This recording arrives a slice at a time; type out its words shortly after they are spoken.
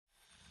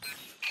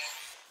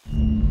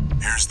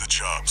Here's the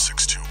job,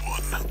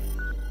 621.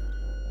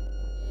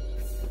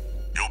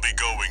 You'll be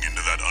going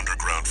into that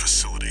underground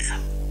facility,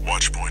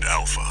 Watchpoint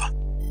Alpha.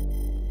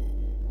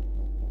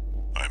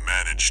 I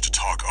managed to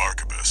talk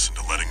Arquebus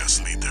into letting us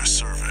lead their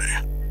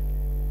survey.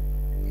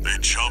 They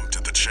jumped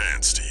at the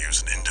chance to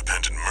use an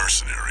independent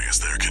mercenary as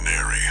their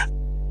canary.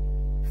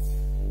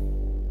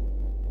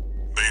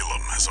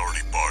 Balaam has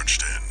already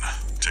barged in,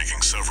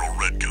 taking several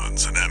red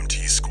guns and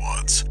MT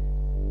squads.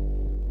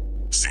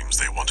 Seems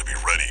they want to be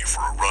ready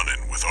for a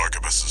run-in with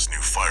Arquebus's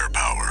new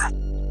firepower.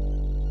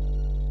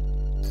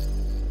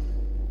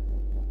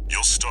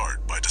 You'll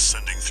start by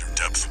descending through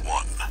Depth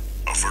 1,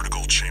 a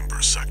vertical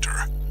chamber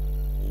sector.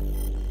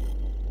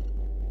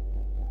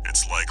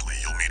 It's likely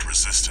you'll meet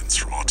resistance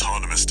from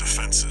autonomous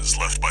defenses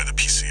left by the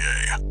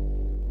PCA.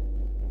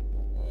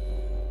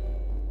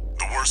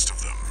 The worst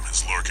of them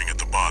is lurking at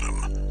the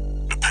bottom,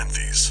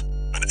 Nepenthes,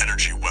 an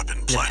energy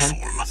weapon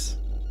platform.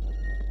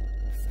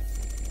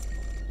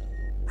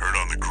 Heard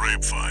on the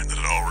grapevine that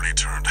it already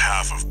turned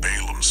half of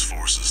Balaam's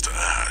forces to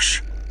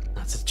ash.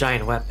 That's a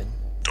giant weapon.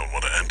 Don't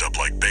want to end up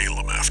like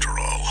Balaam after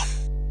all.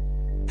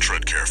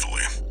 Tread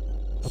carefully.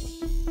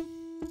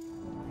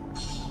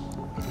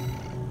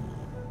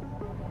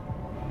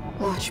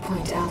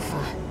 Watchpoint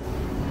Alpha.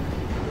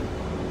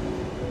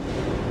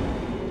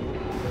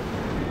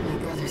 My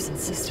brothers and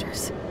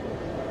sisters.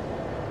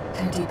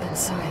 They're deep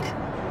inside.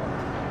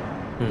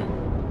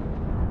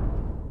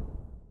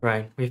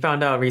 Right. We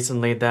found out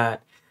recently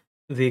that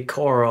the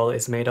coral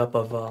is made up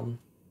of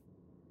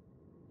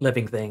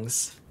living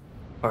things.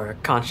 Or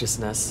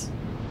consciousnesses.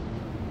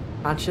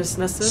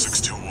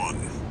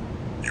 621.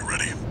 You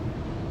ready?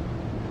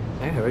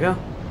 Okay, here we go.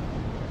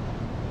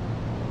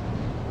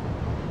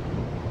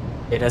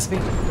 It has me.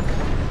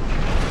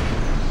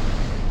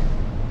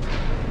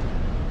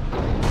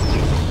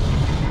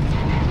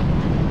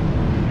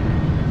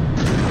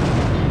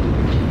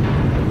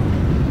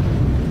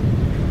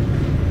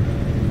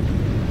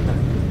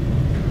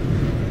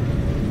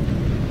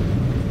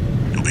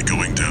 You'll be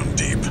going down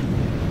deep,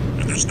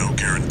 and there's no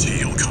guarantee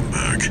you'll come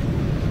back.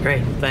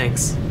 Great,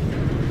 thanks.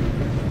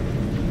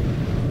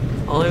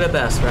 Only the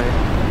best,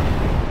 right?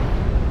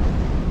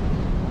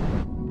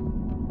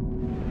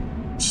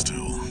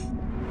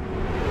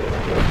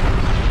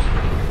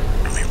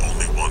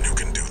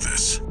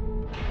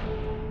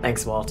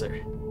 Thanks,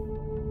 Walter.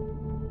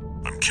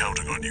 I'm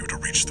counting on you to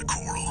reach the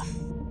coral.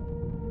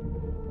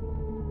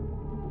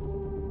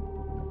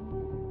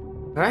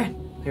 Alright,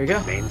 here we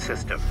go. Main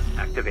system,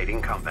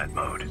 activating combat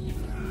mode.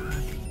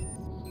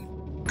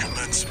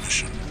 Commence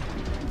mission.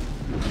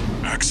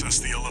 Access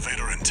the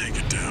elevator and take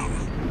it down.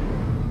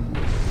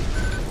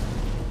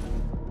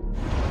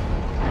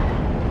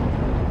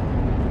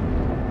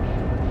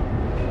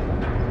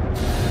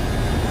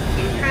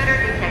 Intruder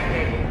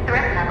detected.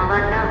 Threat level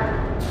unknown.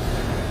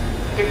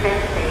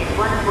 Defense phase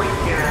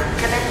 1.0,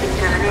 commencing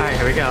termination. Alright,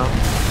 here we go.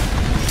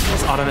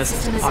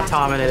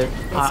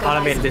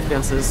 Automated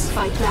defenses.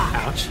 Fight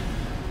back. Ouch.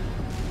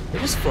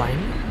 They're just flying.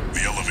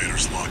 The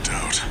elevator's locked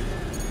out.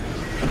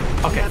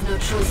 Okay. We have no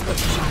choice but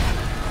to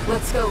jump.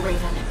 Let's go,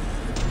 Raven.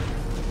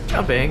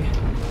 Jumping?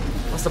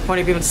 What's the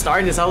point of even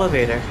starting this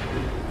elevator?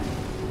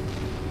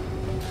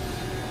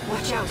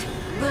 Watch out.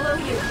 Below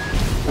you.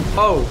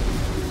 Oh!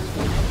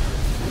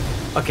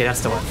 Okay, that's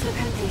the one. That's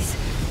Nepenthes.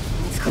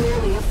 It's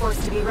clearly a force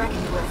to be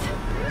reckoned with.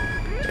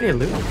 Any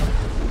loot?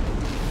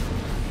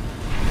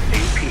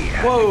 AP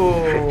at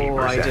Whoa! 50%.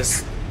 I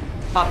just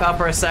pop out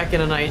for a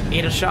second and I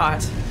eat a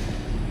shot.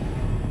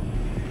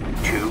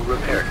 2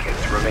 repair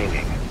kits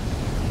remaining.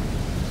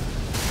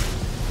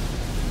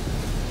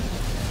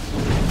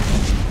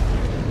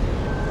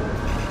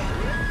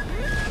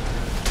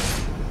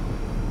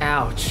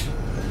 Ouch.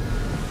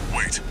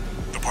 Wait,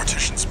 the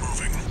partition's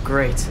moving.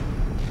 Great.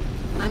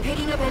 I'm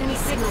picking up enemy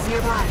signals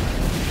nearby.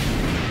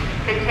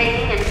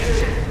 Containing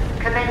intruder.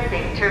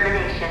 Commencing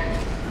termination.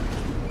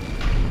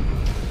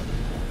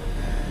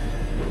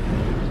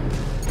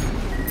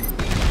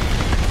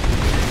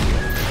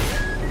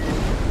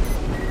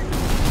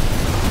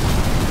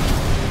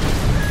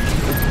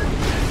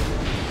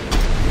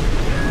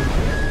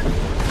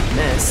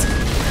 Missed.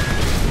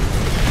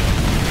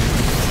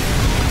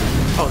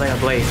 Oh, they got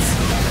blades.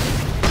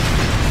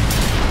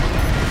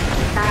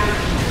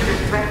 Silence to the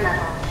threat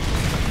level.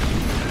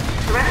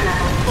 Threat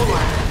level 4.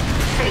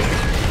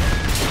 6.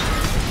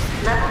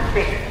 Level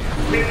 6.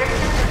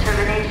 Resistance to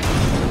termination.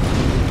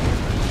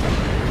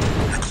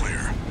 You're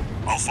clear.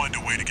 I'll find a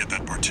way to get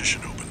that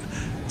partition open.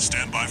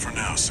 Stand by for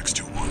now,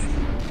 621.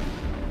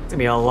 It's gonna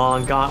be a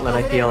long gauntlet,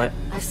 I feel it.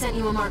 I've sent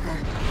you a marker.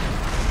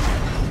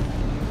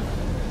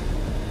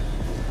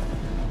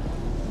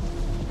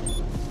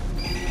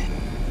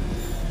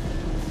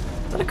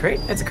 Is that a crate?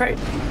 It's a crate.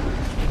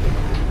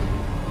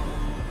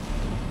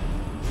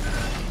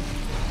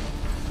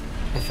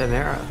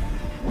 Ephemera.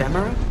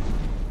 Ephemera?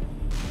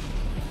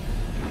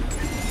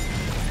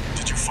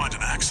 Did you find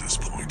an access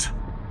point?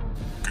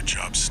 Good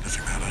job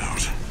sniffing that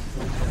out.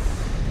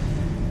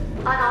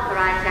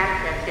 Unauthorized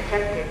access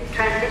detected.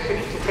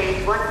 Transitioning to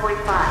phase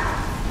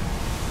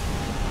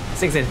 1.5. This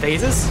thing's in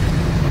phases?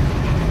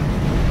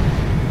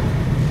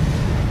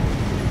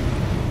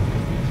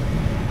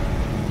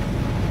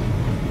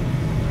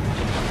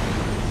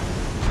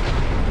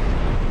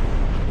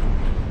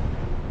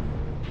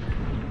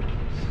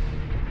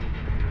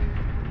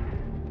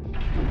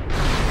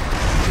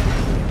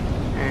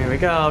 we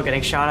go,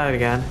 getting shot at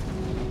again.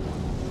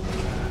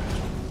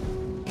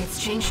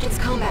 It's changed its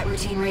combat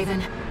routine,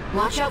 Raven.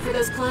 Watch out for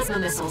those plasma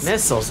missiles.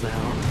 Missiles now.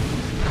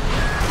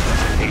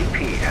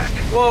 AP at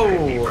Whoa.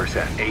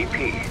 50%.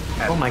 AP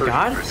at Oh my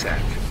God. 30%.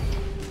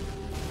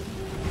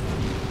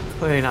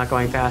 Clearly not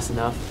going fast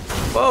enough.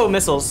 Whoa,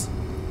 missiles.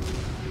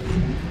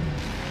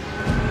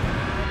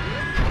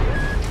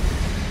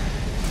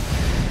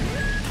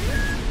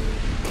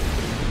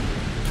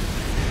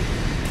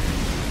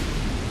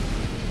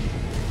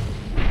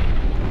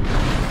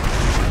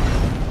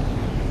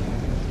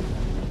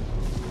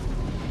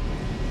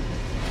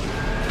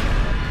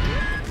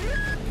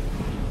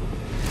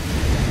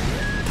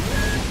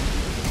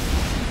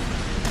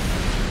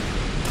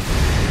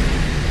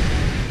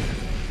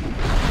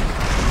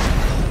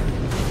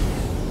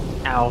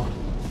 Ow.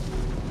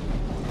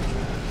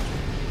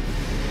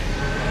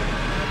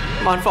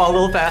 Come on, fall a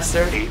little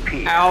faster.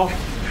 AP Ow.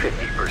 at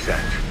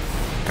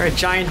 50%. Or a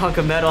giant hunk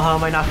of metal, how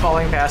am I not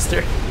falling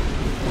faster?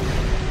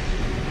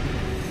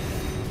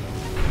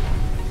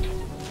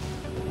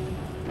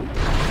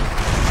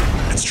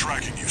 It's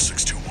tracking you,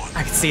 621.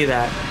 I can see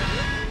that.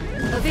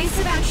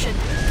 Evasive action.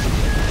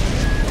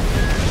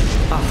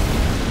 Oh.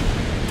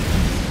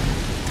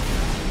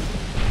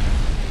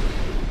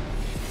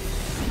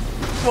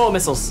 Whoa,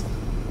 missiles.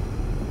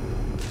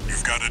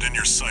 You've got it in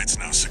your sights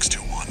now,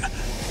 621.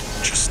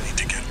 Just need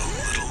to get a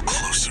little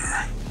closer.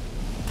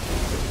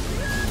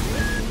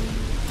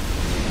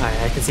 Alright,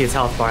 I can see its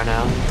health bar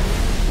now.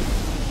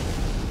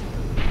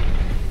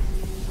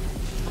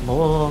 I'm a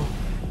little...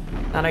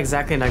 not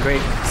exactly in a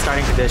great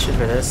starting condition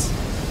for this.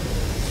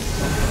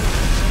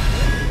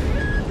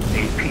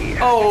 AP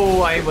at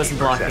Oh, I wasn't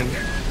 50%. blocking.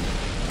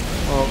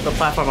 Well, the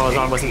platform I was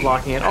on wasn't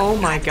blocking it. Oh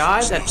my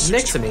god, that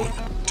nicked me.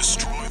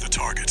 Destroy the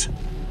target.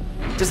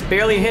 Just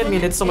barely hit me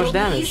and did so much It'll be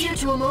damage. easier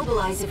to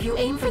immobilize if you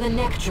aim for the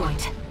neck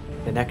joint.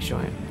 The neck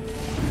joint.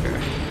 Sure.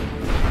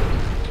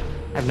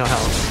 I have no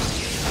health.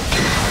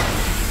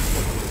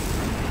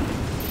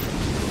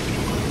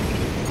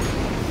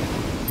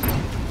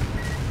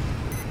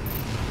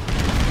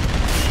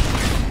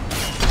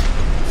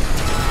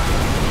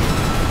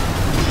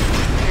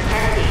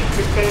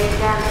 Sustaining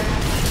damage.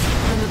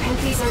 And the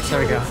Penke's There we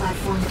artillery go.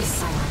 platform is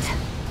silent.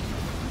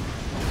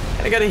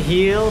 I gotta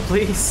heal,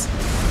 please.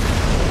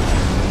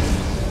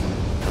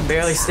 I'm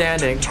barely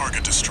standing.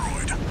 Target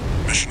destroyed.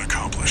 Mission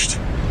accomplished.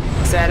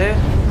 Is that it?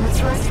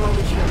 Let's rest while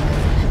we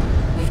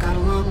can. We've got a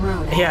long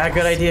road ahead Yeah, of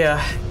good us. idea.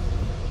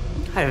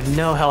 I have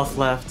no health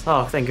left.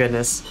 Oh, thank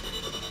goodness.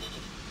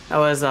 That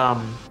was,